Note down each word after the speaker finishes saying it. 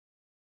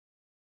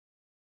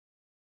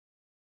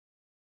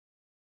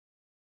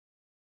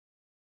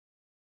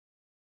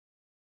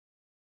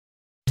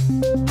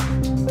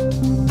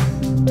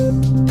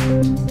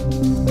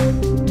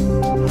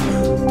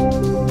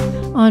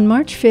On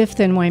March 5th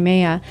in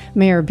Waimea,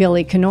 Mayor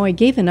Billy Kanoy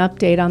gave an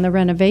update on the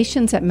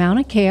renovations at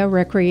Mauna Kea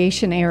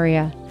Recreation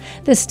Area.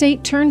 The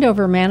state turned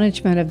over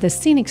management of the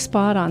scenic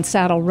spot on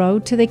Saddle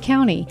Road to the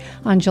county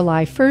on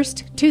July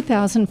 1st,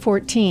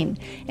 2014,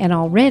 and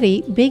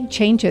already big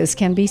changes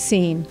can be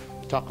seen.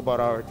 Talk about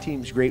our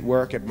team's great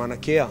work at Mauna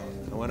Kea. I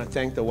want to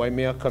thank the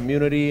Waimea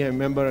community and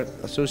member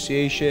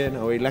association,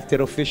 our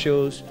elected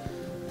officials,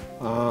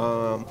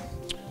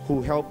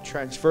 who helped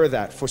transfer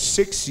that. For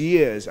 6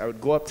 years, I would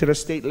go up to the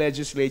state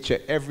legislature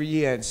every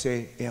year and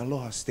say, hey,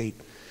 aloha state,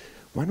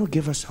 why not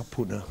give us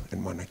hapuna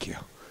in Mauna Kea?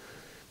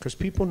 Because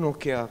people know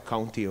Kea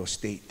County or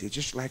state, they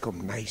just like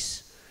them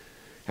nice.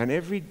 And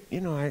every,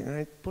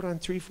 I put on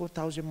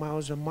 3,000-4,000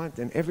 miles a month,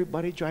 and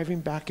everybody driving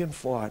back and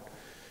forth.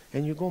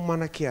 And you go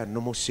Mauna Kea, no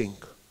more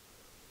sink,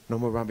 no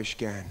more rubbish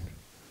can.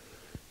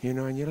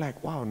 And you're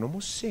like, wow, no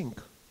more sink,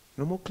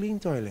 no more clean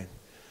toilet.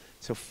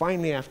 So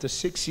finally, after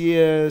 6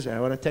 years, I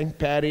want to thank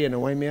Patty and the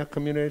Waimea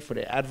community for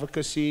the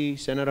advocacy,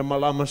 Senator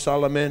Malama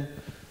Solomon.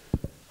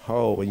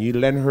 Oh, when you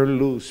let her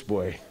loose,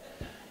 boy.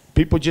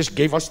 People just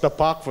gave us the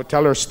park for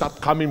tell her stop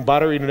coming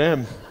bothering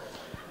them.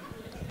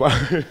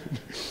 But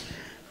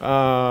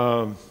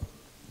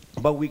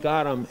we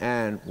got them,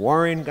 and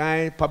Warren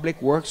guy,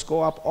 Public Works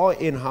go up, all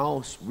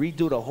in-house,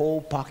 redo the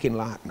whole parking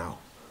lot now.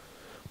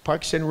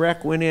 Parks and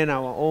Rec went in,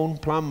 our own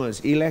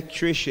plumbers,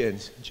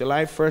 electricians.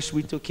 July 1st,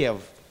 we took care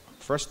of.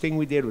 First thing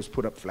we did was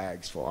put up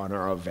flags for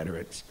honor of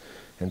veterans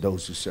and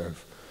those who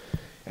serve.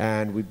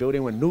 And we're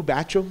building with new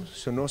bathrooms,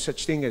 so no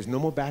such thing as no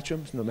more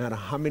bathrooms, no matter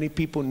how many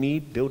people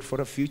need, build for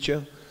the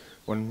future.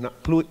 When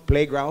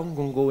playground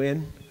gonna go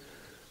in,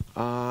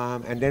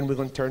 and then we're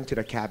gonna turn to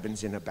the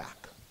cabins in the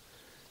back.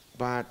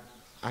 But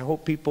I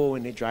hope people,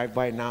 when they drive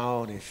by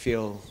now, they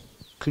feel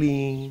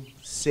clean,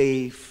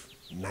 safe,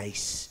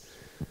 nice.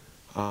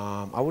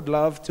 I would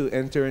love to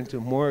enter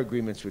into more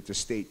agreements with the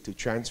state to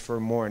transfer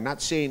more.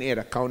 Not saying, hey,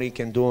 the county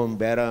can do them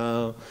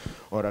better,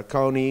 or the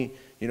county,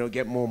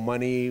 get more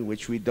money,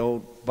 which we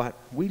don't, but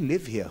we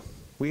live here.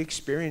 We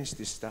experience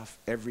this stuff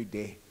every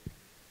day.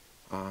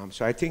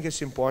 So I think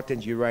it's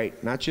important, you're right,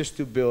 not just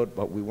to build,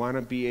 but we want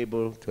to be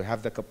able to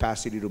have the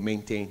capacity to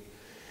maintain.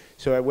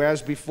 So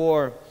whereas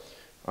before,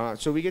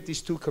 so we get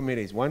these two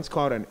committees. One's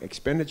called an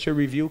expenditure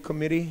review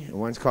committee, and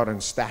one's called a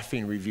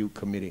staffing review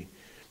committee.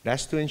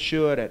 That's to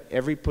ensure that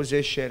every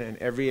position and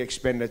every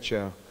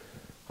expenditure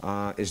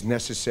is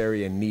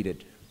necessary and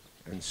needed.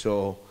 And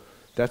so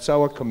that's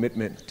our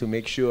commitment, to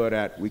make sure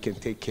that we can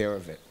take care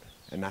of it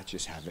and not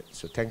just have it.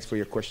 So thanks for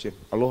your question.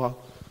 Aloha.